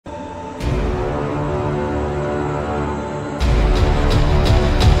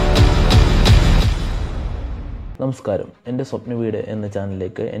നമസ്കാരം. എൻ്റെ സ്വപ്ന വീട് എന്ന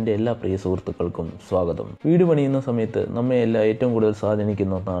ചാനലിലേക്ക് എൻ്റെ എല്ലാ പ്രിയ സുഹൃത്തുക്കൾക്കും സ്വാഗതം. വീട് പണിയുന്ന സമയത്ത് നമ്മയെല്ലാം ഏറ്റവും കൂടുതൽ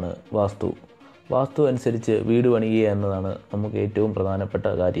സ്വാധീനിക്കുന്ന ഒന്നാണ് വാസ്തു. വാസ്തു അനുസരിച്ച് വീട് പണിയുക എന്നതാണ് നമുക്ക് ഏറ്റവും പ്രധാനപ്പെട്ട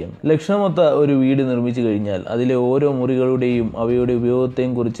കാര്യം. ലക്ഷണമൊത്ത ഒരു വീട് നിർമ്മിച്ചു കഴിഞ്ഞാൽ അതിലെ ഓരോ മുറികളുടെയും അവയുടെ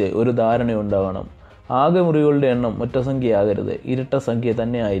ഉപയോഗത്തെയും കുറിച്ച് ഒരു ധാരണയുണ്ടാകണം. ആകെ മുറികളുടെ എണ്ണം ഒറ്റ സംഖ്യയാകരുത്, ഇരട്ട സംഖ്യ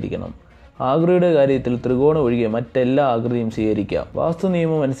തന്നെ ആയിരിക്കണം. ആകൃതിയുടെ കാര്യത്തിൽ ത്രികോണം ഒഴികെ മറ്റെല്ലാ ആകൃതിയും സ്വീകരിക്കാം. വാസ്തു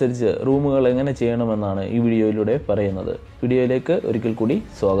നിയമം അനുസരിച്ച് റൂമുകൾ എങ്ങനെ ചെയ്യണമെന്നാണ് ഈ വീഡിയോയിലൂടെ പറയുന്നത്. വീഡിയോയിലേക്ക് ഒരിക്കൽ കൂടി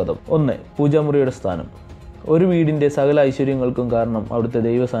സ്വാഗതം. 1. പൂജാമുറിയുടെ സ്ഥാനം. ഒരു വീടിൻ്റെ സകല ഐശ്വര്യങ്ങൾക്കും കാരണം അവിടുത്തെ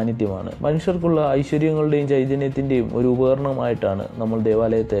ദൈവ സാന്നിധ്യമാണ്. മനുഷ്യർക്കുള്ള ഐശ്വര്യങ്ങളുടെയും ചൈതന്യത്തിൻ്റെയും ഒരു ഉപകരണമായിട്ടാണ് നമ്മൾ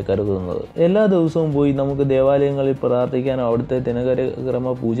ദേവാലയത്തെ കരുതുന്നത്. എല്ലാ ദിവസവും പോയി നമുക്ക് ദേവാലയങ്ങളിൽ പ്രാർത്ഥിക്കാനോ അവിടുത്തെ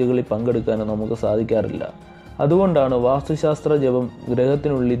ദിനകരക്രമ പൂജകളിൽ പങ്കെടുക്കാനോ നമുക്ക് സാധിക്കാറില്ല. അതുകൊണ്ടാണ് വാസ്തുശാസ്ത്ര ജപം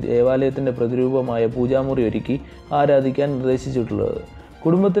ഗ്രഹത്തിനുള്ളിൽ ദേവാലയത്തിൻ്റെ പ്രതിരൂപമായ പൂജാമുറി ഒരുക്കി ആരാധിക്കാൻ നിർദ്ദേശിച്ചിട്ടുള്ളത്.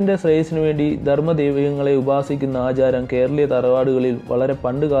 കുടുംബത്തിൻ്റെ ശ്രേയസ്സിനു വേണ്ടി ധർമ്മദൈവങ്ങളെ ഉപാസിക്കുന്ന ആചാരം കേരളീയ തറവാടുകളിൽ വളരെ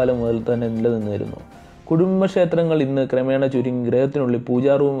പണ്ടുകാലം മുതൽ തന്നെ നിലനിന്നിരുന്നു. കുടുംബക്ഷേത്രങ്ങൾ ഇന്ന് ക്രമേണ ചുരുങ്ങി ഗ്രഹത്തിനുള്ളിൽ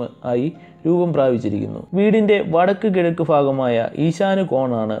പൂജാറൂം ആയി രൂപം പ്രാപിച്ചിരിക്കുന്നു. വീടിൻ്റെ വടക്ക് കിഴക്ക് ഭാഗമായ ഈശാന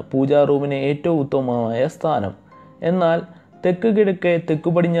കോണാണ് പൂജാറൂമിന് ഏറ്റവും ഉത്തമമായ സ്ഥാനം. എന്നാൽ തെക്ക് കിഴക്ക്, തെക്ക്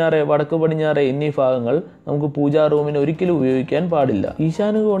പടിഞ്ഞാറ്, വടക്ക് പടിഞ്ഞാറ് എന്നീ ഭാഗങ്ങൾ നമുക്ക് പൂജാറൂമിന് ഒരിക്കലും ഉപയോഗിക്കാൻ പാടില്ല.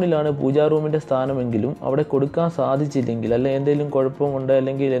 ഈശാന കോണിലാണ് പൂജാറൂമിൻ്റെ സ്ഥാനമെങ്കിലും അവിടെ കൊടുക്കാൻ സാധിച്ചില്ലെങ്കിൽ, അല്ലെങ്കിൽ എന്തെങ്കിലും കുഴപ്പം കൊണ്ട്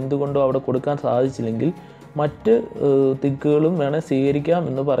അല്ലെങ്കിൽ എന്തുകൊണ്ടോ അവിടെ കൊടുക്കാൻ സാധിച്ചില്ലെങ്കിൽ മറ്റ് ദിക്കുകളും വേണേൽ സ്വീകരിക്കാം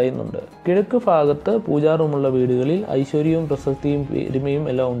എന്ന് പറയുന്നുണ്ട്. കിഴക്ക് ഭാഗത്ത് പൂജാറൂമുള്ള വീടുകളിൽ ഐശ്വര്യവും പ്രസക്തിയും പെരുമയും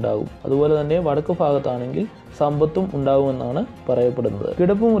എല്ലാം ഉണ്ടാകും. അതുപോലെ തന്നെ വടക്ക് ഭാഗത്താണെങ്കിൽ സമ്പത്തും ഉണ്ടാകുമെന്നാണ് പറയപ്പെടുന്നത്.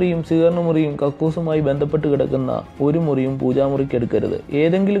 കിടപ്പുമുറിയും സ്വീകരണമുറിയും കക്കൂസുമായി ബന്ധപ്പെട്ട് കിടക്കുന്ന ഒരു മുറിയും പൂജാമുറിക്ക് എടുക്കരുത്.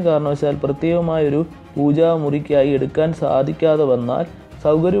 ഏതെങ്കിലും കാരണവശാൽ പ്രത്യേകമായൊരു പൂജാമുറിക്കായി എടുക്കാൻ സാധിക്കാതെ വന്നാൽ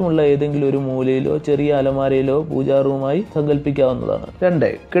സൗകര്യമുള്ള ഏതെങ്കിലും ഒരു മൂലയിലോ ചെറിയ അലമാരയിലോ പൂജാറൂമായി സങ്കല്പിക്കാവുന്നതാണ്.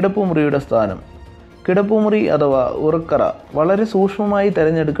 2. കിടപ്പുമുറിയുടെ സ്ഥാനം. കിടപ്പുമുറി അഥവാ ഉറക്കറ വളരെ സൂക്ഷ്മമായി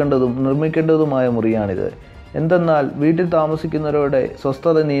തിരഞ്ഞെടുക്കേണ്ടതും നിർമ്മിക്കേണ്ടതുമായ മുറിയാണിത്. എന്തെന്നാൽ വീട്ടിൽ താമസിക്കുന്നവരുടെ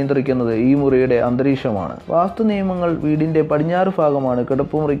സ്വസ്ഥത നിയന്ത്രിക്കുന്നത് ഈ മുറിയുടെ അന്തരീക്ഷമാണ്. വാസ്തു നിയമങ്ങൾ വീടിൻ്റെ പടിഞ്ഞാറ് ഭാഗമാണ്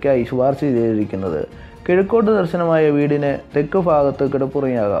കിടപ്പുമുറിക്കായി ശുപാർശ ചെയ്തിരിക്കുന്നത്. കിഴക്കോട്ട് ദർശനമായ വീടിന് തെക്ക് ഭാഗത്ത്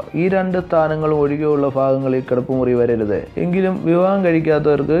കിടപ്പുമുറിയാകാം. ഈ 2 സ്ഥാനങ്ങളും ഒഴികെയുള്ള ഭാഗങ്ങളിൽ കിടപ്പുമുറി വരരുത്. എങ്കിലും വിവാഹം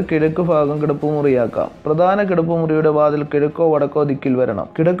കഴിക്കാത്തവർക്ക് കിഴക്ക് ഭാഗം കിടപ്പുമുറിയാക്കാം. പ്രധാന കിടപ്പുമുറിയുടെ വാതിൽ കിഴക്കോ വടക്കോ ദിക്കിൽ വരണം.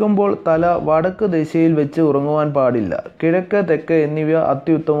 കിടക്കുമ്പോൾ തല വടക്ക് ദിശയിൽ വെച്ച് ഉറങ്ങുവാൻ പാടില്ല. കിഴക്ക്, തെക്ക് എന്നിവ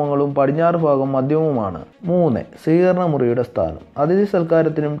അത്യുത്തമങ്ങളും പടിഞ്ഞാറ് ഭാഗം മധ്യമവുമാണ്. 3. സ്വീകരണ മുറിയുടെ സ്ഥാനം. അതിഥി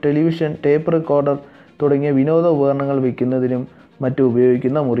സൽക്കാരത്തിനും ടെലിവിഷൻ, ടേപ്പ് റെക്കോർഡർ തുടങ്ങിയ വിനോദ ഉപകരണങ്ങൾ വയ്ക്കുന്നതിനും മറ്റും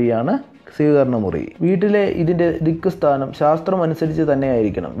ഉപയോഗിക്കുന്ന മുറിയാണ് സ്വീകരണ മുറി. വീട്ടിലെ ഇതിൻ്റെ ദിക്ക് സ്ഥാനം ശാസ്ത്രം അനുസരിച്ച് തന്നെ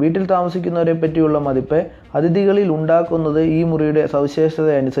ആയിരിക്കണം. വീട്ടിൽ താമസിക്കുന്നവരെ പറ്റിയുള്ള മതിപ്പ് അതിഥികളിൽ ഉണ്ടാക്കുന്നത് ഈ മുറിയുടെ സവിശേഷത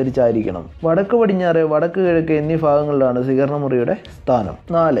അനുസരിച്ചായിരിക്കണം. വടക്ക് പടിഞ്ഞാറ്, വടക്ക് കിഴക്ക് എന്നീ ഭാഗങ്ങളിലാണ് സ്വീകരണ മുറിയുടെ സ്ഥാനം.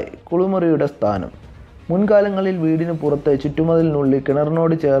 4. കുളിമുറിയുടെ സ്ഥാനം. മുൻകാലങ്ങളിൽ വീടിന് പുറത്ത് ചുറ്റുമതിലിനുള്ളിൽ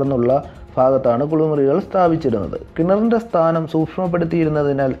കിണറിനോട് ചേർന്നുള്ള ഭാഗത്താണ് കുളിമുറികൾ സ്ഥാപിച്ചിരുന്നത്. കിണറിൻ്റെ സ്ഥാനം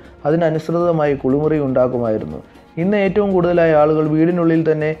സൂക്ഷ്മപ്പെടുത്തിയിരുന്നതിനാൽ അതിനനുസൃതമായി കുളിമുറി ഉണ്ടാക്കുമായിരുന്നു. ഇന്ന് ഏറ്റവും കൂടുതലായ ആളുകൾ വീടിനുള്ളിൽ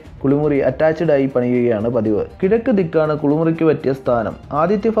തന്നെ കുളിമുറി അറ്റാച്ച്ഡായി പണിയുകയാണ് പതിവ്. കിഴക്ക് ദിക്കാണ് കുളിമുറിക്ക് പറ്റിയ സ്ഥാനം.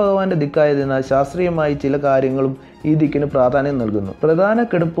 ആദിത്യ ഭഗവാന്റെ ദിക്കായതിനാൽ ശാസ്ത്രീയമായി ചില കാര്യങ്ങളും ഈ ദിക്കിന് പ്രാധാന്യം നൽകുന്നു. പ്രധാന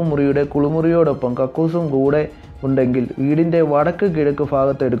കിടപ്പ് മുറിയുടെ കുളിമുറിയോടൊപ്പം കക്കൂസും കൂടെ ഉണ്ടെങ്കിൽ വീടിൻ്റെ വടക്ക് കിഴക്ക്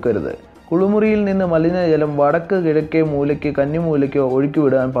ഭാഗത്ത് എടുക്കരുത്. കുളിമുറിയിൽ നിന്ന് മലിനജലം വടക്ക് കിഴക്കേ മൂലയ്ക്ക്, കന്നിമൂലയ്ക്കോ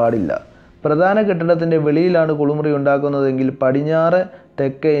ഒഴുക്കിവിടാൻ പാടില്ല. പ്രധാന കെട്ടിടത്തിൻ്റെ വെളിയിലാണ് കുളിമുറി ഉണ്ടാക്കുന്നതെങ്കിൽ പടിഞ്ഞാറ്,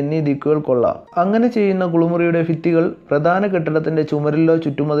 തെക്ക് എന്നീ ദിക്കുകൾ കൊള്ളാം. അങ്ങനെ ചെയ്യുന്ന കുളിമുറിയുടെ ഭിത്തികൾ പ്രധാന കെട്ടിടത്തിൻ്റെ ചുമരിലോ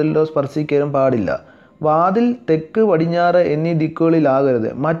ചുറ്റുമതിലിലോ സ്പർശിക്കാനും പാടില്ല. വാതിൽ തെക്ക്, പടിഞ്ഞാറ് എന്നീ ദിക്കുകളിലാകരുത്.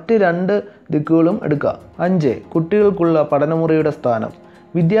 മറ്റ് 2 ദിക്കുകളും എടുക്കാം. 5. കുട്ടികൾക്കുള്ള പഠനമുറിയുടെ സ്ഥാനം.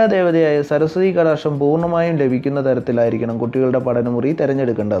 വിദ്യാദേവതയായ സരസ്വതി കടാക്ഷം പൂർണ്ണമായും ലഭിക്കുന്ന തരത്തിലായിരിക്കണം കുട്ടികളുടെ പഠനമുറി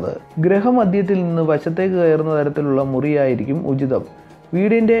തിരഞ്ഞെടുക്കേണ്ടത്. ഗ്രഹമധ്യത്തിൽ നിന്ന് വശത്തേക്ക് കയറുന്ന തരത്തിലുള്ള മുറിയായിരിക്കും ഉചിതം.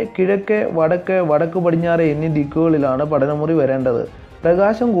 വീടിൻ്റെ കിഴക്ക്, വടക്ക്, വടക്ക് പടിഞ്ഞാറ് എന്നീ ദിക്കുകളിലാണ് പഠനമുറി വരേണ്ടത്.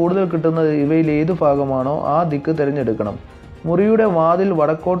 പ്രകാശം കൂടുതൽ കിട്ടുന്നത് ഇവയിൽ ഏതു ഭാഗമാണോ ആ ദിക്ക് തിരഞ്ഞെടുക്കണം. മുറിയുടെ വാതിൽ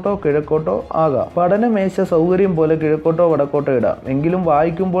വടക്കോട്ടോ കിഴക്കോട്ടോ ആകാം. പഠനമേശ സൗകര്യം പോലെ കിഴക്കോട്ടോ വടക്കോട്ടോ ഇടാം. എങ്കിലും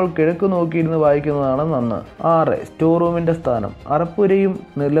വായിക്കുമ്പോൾ കിഴക്ക് നോക്കിയിരുന്ന് വായിക്കുന്നതാണ് നന്ന്. 6. സ്റ്റോർ റൂമിൻ്റെ സ്ഥാനം. അറപ്പുരയും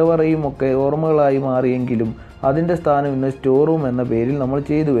നിലവറയും ഒക്കെ ഓർമ്മകളായി മാറിയെങ്കിലും അതിൻ്റെ സ്ഥാനം ഇന്ന് സ്റ്റോർ റൂം എന്ന പേരിൽ നമ്മൾ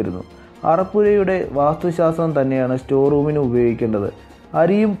ചെയ്തു വരുന്നു. അറപ്പുരയുടെ വാസ്തുശാസ്ത്രം തന്നെയാണ് സ്റ്റോർ റൂമിന് ഉപയോഗിക്കേണ്ടത്.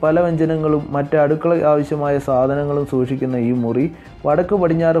 അരിയും പല വ്യഞ്ജനങ്ങളും മറ്റ് അടുക്കള ആവശ്യമായ സാധനങ്ങളും സൂക്ഷിക്കുന്ന ഈ മുറി വടക്ക്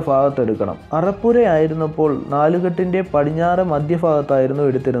പടിഞ്ഞാറ് ഭാഗത്തെടുക്കണം. അറപ്പുരയായിരുന്നപ്പോൾ 4 കെട്ടിൻ്റെ പടിഞ്ഞാറ് മധ്യഭാഗത്തായിരുന്നു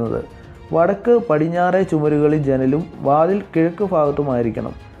എടുത്തിരുന്നത്. വടക്ക് പടിഞ്ഞാറേ ചുമരുകളിൽ ജനലും വാതിൽ കിഴക്ക്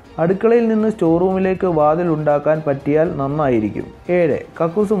ഭാഗത്തുമായിരിക്കണം. അടുക്കളയിൽ നിന്ന് സ്റ്റോർ റൂമിലേക്ക് വാതിൽ ഉണ്ടാക്കാൻ പറ്റിയാൽ നന്നായിരിക്കും. 7.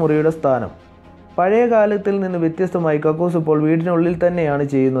 കക്കൂസ് മുറിയുടെ സ്ഥാനം. പഴയ കാലത്തിൽ നിന്ന് വ്യത്യസ്തമായി കക്കൂസ് ഇപ്പോൾ വീടിനുള്ളിൽ തന്നെയാണ്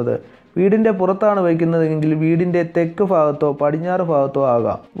ചെയ്യുന്നത്. വീടിൻ്റെ പുറത്താണ് വയ്ക്കുന്നതെങ്കിൽ വീടിൻ്റെ തെക്ക് ഭാഗത്തോ പടിഞ്ഞാറ് ഭാഗത്തോ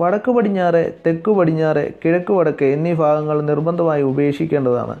ആകാം. വടക്ക് പടിഞ്ഞാറ്, തെക്ക് പടിഞ്ഞാറ്, കിഴക്ക് വടക്ക് എന്നീ ഭാഗങ്ങൾ നിർബന്ധമായി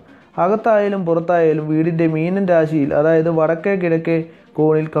ഉപേക്ഷിക്കേണ്ടതാണ്. അകത്തായാലും പുറത്തായാലും വീടിൻ്റെ മീനൻ രാശിയിൽ, അതായത് വടക്കേ കിഴക്കേ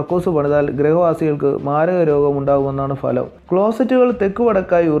കോണിൽ കക്കൂസ് പണിതാൽ ഗ്രഹവാസികൾക്ക് മാരക രോഗം ഉണ്ടാകുമെന്നാണ് ഫലം. ക്ലോസറ്റുകൾ തെക്ക്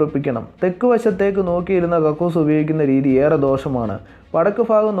വടക്കായി ഉറപ്പിക്കണം. തെക്ക് വശത്തേക്ക് നോക്കിയിരുന്ന കക്കൂസ് ഉപയോഗിക്കുന്ന രീതി ഏറെ ദോഷമാണ്. വടക്ക്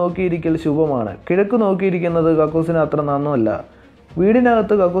ഭാഗം നോക്കിയിരിക്കൽ ശുഭമാണ്. കിഴക്ക് നോക്കിയിരിക്കുന്നത് കക്കൂസിന് അത്ര നന്നല്ല.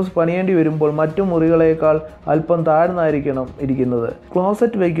 വീടിനകത്ത് കക്കൂസ് പണിയേണ്ടി വരുമ്പോൾ മറ്റു മുറികളേക്കാൾ അല്പം താഴ്ന്നായിരിക്കണം ഇരിക്കുന്നത്.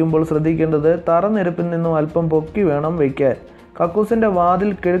 ക്ലോസറ്റ് വയ്ക്കുമ്പോൾ ശ്രദ്ധിക്കേണ്ടത് തറനിരപ്പിൽ നിന്നും അല്പം പൊക്കി വേണം വയ്ക്കാൻ. കക്കൂസിൻ്റെ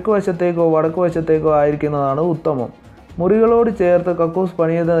വാതിൽ കിഴക്ക് വശത്തേക്കോ വടക്ക് വശത്തേക്കോ ആയിരിക്കുന്നതാണ് ഉത്തമം. മുറികളോട് ചേർത്ത് കക്കൂസ്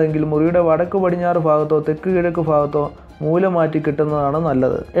പണിയുന്നതെങ്കിൽ മുറിയുടെ വടക്ക് പടിഞ്ഞാറ് ഭാഗത്തോ തെക്ക് കിഴക്ക് ഭാഗത്തോ മൂല മാറ്റി കിട്ടുന്നതാണ്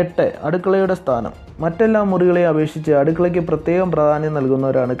നല്ലത്. 8. അടുക്കളയുടെ സ്ഥാനം. മറ്റെല്ലാ മുറികളെ അപേക്ഷിച്ച് അടുക്കളയ്ക്ക് പ്രത്യേകം പ്രാധാന്യം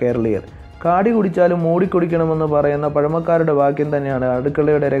നൽകുന്നവരാണ് കേരളീയർ. കാടി കുടിച്ചാലും മൂടിക്കുടിക്കണമെന്ന് പറയുന്ന പഴമക്കാരുടെ വാക്യം തന്നെയാണ്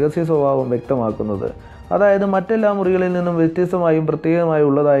അടുക്കളയുടെ രഹസ്യ സ്വഭാവം വ്യക്തമാക്കുന്നത്. അതായത് മറ്റെല്ലാ മുറികളിൽ നിന്നും വ്യത്യസ്തമായും പ്രത്യേകമായും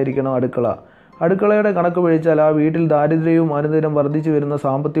ഉള്ളതായിരിക്കണം അടുക്കള. അടുക്കളയുടെ കണക്ക് പിഴച്ചാൽ ആ വീട്ടിൽ ദാരിദ്ര്യവും അനുദിനം വർദ്ധിച്ചു വരുന്ന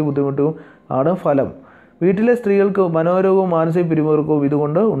സാമ്പത്തിക ബുദ്ധിമുട്ടും ആണ് ഫലം. വീട്ടിലെ സ്ത്രീകൾക്ക് മനോരോഗവും മാനസിക പിരിമുറുക്കവും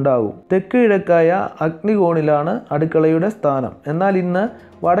ഇതുകൊണ്ട് ഉണ്ടാകും. തെക്ക് കിഴക്കായ അഗ്നികോണിലാണ് അടുക്കളയുടെ സ്ഥാനം. എന്നാൽ ഇന്ന്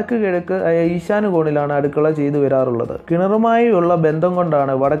വടക്ക് കിഴക്ക് ആയ ഈശാന കോണിലാണ് അടുക്കള ചെയ്തു വരാറുള്ളത്. കിണറുമായുള്ള ബന്ധം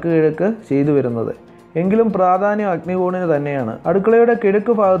കൊണ്ടാണ് വടക്ക് കിഴക്ക് ചെയ്തു വരുന്നത്. എങ്കിലും പ്രാധാന്യം അഗ്നികോണിന് തന്നെയാണ്. അടുക്കളയുടെ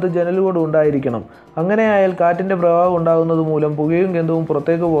കിഴക്ക് ഭാഗത്ത് ജനലുകൂട് ഉണ്ടായിരിക്കണം. അങ്ങനെയായാൽ കാറ്റിൻ്റെ പ്രവാഹം ഉണ്ടാകുന്നത് മൂലം പുകയും ഗന്ധവും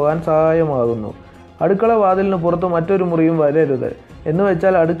പുറത്തേക്ക് പോകാൻ സഹായമാകുന്നു. അടുക്കള വാതിലിന് പുറത്ത് മറ്റൊരു മുറിയും വരരുത്. എന്ന്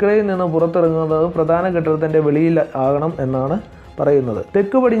വെച്ചാൽ അടുക്കളയിൽ നിന്ന് പുറത്തിറങ്ങുന്നത് പ്രധാന കെട്ടിടത്തിൻ്റെ വെളിയിൽ ആകണം എന്നാണ് പറയുന്നത്.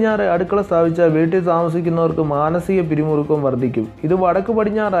 തെക്ക് പടിഞ്ഞാറ് അടുക്കള സ്ഥാപിച്ചാൽ വീട്ടിൽ താമസിക്കുന്നവർക്ക് മാനസിക പിരിമുറുക്കം വർദ്ധിക്കും. ഇത് വടക്ക്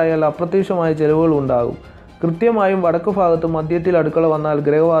പടിഞ്ഞാറായാൽ അപ്രത്യക്ഷമായ ചെലവുകൾ ഉണ്ടാകും. കൃത്യമായും വടക്ക് ഭാഗത്ത് മധ്യത്തിൽ അടുക്കള വന്നാൽ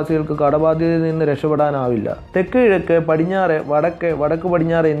ഗ്രഹവാസികൾക്ക് കടബാധ്യതയിൽ നിന്ന് രക്ഷപ്പെടാനാവില്ല. തെക്ക് കിഴക്ക് പടിഞ്ഞാറ് വടക്ക്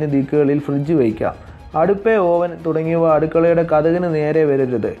പടിഞ്ഞാറ് എന്നീ ദിക്കുകളിൽ ഫ്രിഡ്ജ് വയ്ക്കാം. അടുപ്പ്, ഓവൻ തുടങ്ങിയവ അടുക്കളയുടെ കതകിന് നേരെ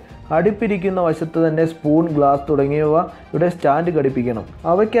വരരുത്. അടുപ്പിരിക്കുന്ന വശത്ത് തന്നെ സ്പൂൺ, ഗ്ലാസ് തുടങ്ങിയവയുടെ സ്റ്റാൻഡ് ഘടിപ്പിക്കണം.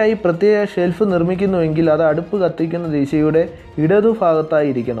 അവയ്ക്കായി പ്രത്യേക ഷെൽഫ് നിർമ്മിക്കുന്നുവെങ്കിൽ അത് അടുപ്പ് കത്തിക്കുന്ന ദിശയുടെ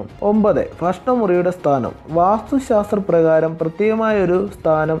ഇടതുഭാഗത്തായിരിക്കണം. 9. ഭക്ഷണമുറിയുടെ സ്ഥാനം. വാസ്തുശാസ്ത്രപ്രകാരം പ്രത്യേകമായൊരു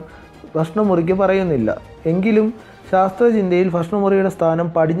സ്ഥാനം ഭക്ഷണമുറിക്ക് പറയുന്നില്ല. എങ്കിലും ശാസ്ത്രചിന്തയിൽ ഭക്ഷണമുറിയുടെ സ്ഥാനം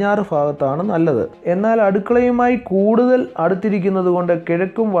പടിഞ്ഞാറ് ഭാഗത്താണ് നല്ലത്. എന്നാൽ അടുക്കളയുമായി കൂടുതൽ അടുത്തിരിക്കുന്നത് കൊണ്ട്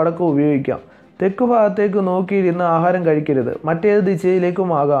കിഴക്കും വടക്കും ഉപയോഗിക്കാം. തെക്ക് ഭാഗത്തേക്ക് നോക്കിയിരുന്ന് ആഹാരം കഴിക്കരുത്. മറ്റേത് ദിശയിലേക്കും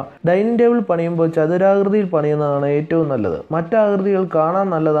ആകാം. ഡൈനിങ് ടേബിൾ പണിയുമ്പോൾ ചതുരാകൃതിയിൽ പണിയുന്നതാണ് ഏറ്റവും നല്ലത്. മറ്റാകൃതികൾ കാണാൻ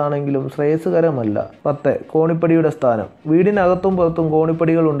നല്ലതാണെങ്കിലും ശ്രേയസ്കരമല്ല. 10. കോണിപ്പടിയുടെ സ്ഥാനം. വീടിനകത്തും പുറത്തും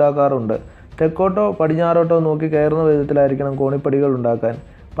കോണിപ്പടികൾ ഉണ്ടാക്കാറുണ്ട്. തെക്കോട്ടോ പടിഞ്ഞാറോട്ടോ നോക്കി കയറുന്ന വിധത്തിലായിരിക്കണം കോണിപ്പടികൾ ഉണ്ടാക്കാൻ.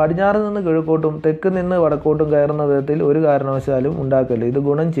 പടിഞ്ഞാറ് നിന്ന് കിഴക്കോട്ടും തെക്ക് നിന്ന് വടക്കോട്ടും കയറുന്ന വിധത്തിൽ ഒരു കാരണവശാലും ഉണ്ടാക്കരുത്. ഇത്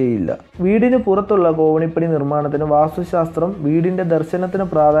ഗുണം ചെയ്യില്ല. വീടിന് പുറത്തുള്ള കോണിപ്പടി നിർമ്മാണത്തിന് വാസ്തുശാസ്ത്രം വീടിൻ്റെ ദർശനത്തിന്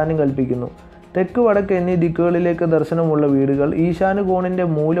പ്രാധാന്യം കൽപ്പിക്കുന്നു. തെക്ക് വടക്ക് എന്നീ ദിക്കുകളിലേക്ക് ദർശനമുള്ള വീടുകൾ ഈശാന കോണിൻ്റെ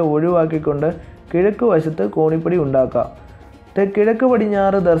മൂല ഒഴിവാക്കിക്കൊണ്ട് കിഴക്ക് വശത്ത് കോണിപ്പടി ഉണ്ടാക്കാം. കിഴക്ക്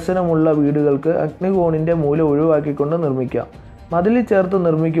പടിഞ്ഞാറ് ദർശനമുള്ള വീടുകൾക്ക് അഗ്നികോണിൻ്റെ മൂല ഒഴിവാക്കിക്കൊണ്ട് നിർമ്മിക്കാം. മതിലിൽ ചേർത്ത്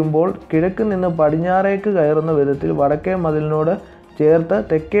നിർമ്മിക്കുമ്പോൾ കിഴക്ക് നിന്ന് പടിഞ്ഞാറേക്ക് കയറുന്ന വിധത്തിൽ വടക്കേ മതിലിനോട് ചേർത്ത്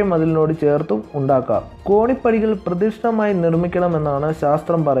തെക്കേ മതിലിനോട് ചേർത്തും ഉണ്ടാക്കാം. കോണിപ്പടികൾ പ്രദക്ഷിണമായി നിർമ്മിക്കണമെന്നാണ്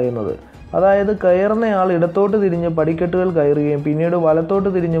ശാസ്ത്രം പറയുന്നത്. അതായത് കയറുന്നയാൾ ഇടത്തോട്ട് തിരിഞ്ഞ് പടിക്കെട്ടുകൾ കയറുകയും പിന്നീട് വലത്തോട്ട്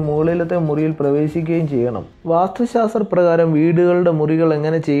തിരിഞ്ഞ് മുകളിലത്തെ മുറിയിൽ പ്രവേശിക്കുകയും ചെയ്യണം. വാസ്തുശാസ്ത്രപ്രകാരം വീടുകളുടെ മുറികൾ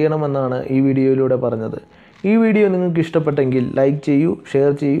എങ്ങനെ ചെയ്യണമെന്നാണ് ഈ വീഡിയോയിലൂടെ പറഞ്ഞത്. ഈ വീഡിയോ നിങ്ങൾക്ക് ഇഷ്ടപ്പെട്ടെങ്കിൽ ലൈക്ക് ചെയ്യൂ,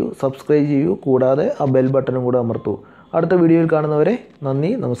 ഷെയർ ചെയ്യൂ, സബ്സ്ക്രൈബ് ചെയ്യൂ. കൂടാതെ ആ ബെൽ ബട്ടണും കൂടെ അമർത്തൂ. അടുത്ത വീഡിയോയിൽ കാണുന്നവരെ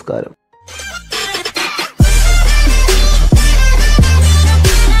നന്ദി, നമസ്കാരം.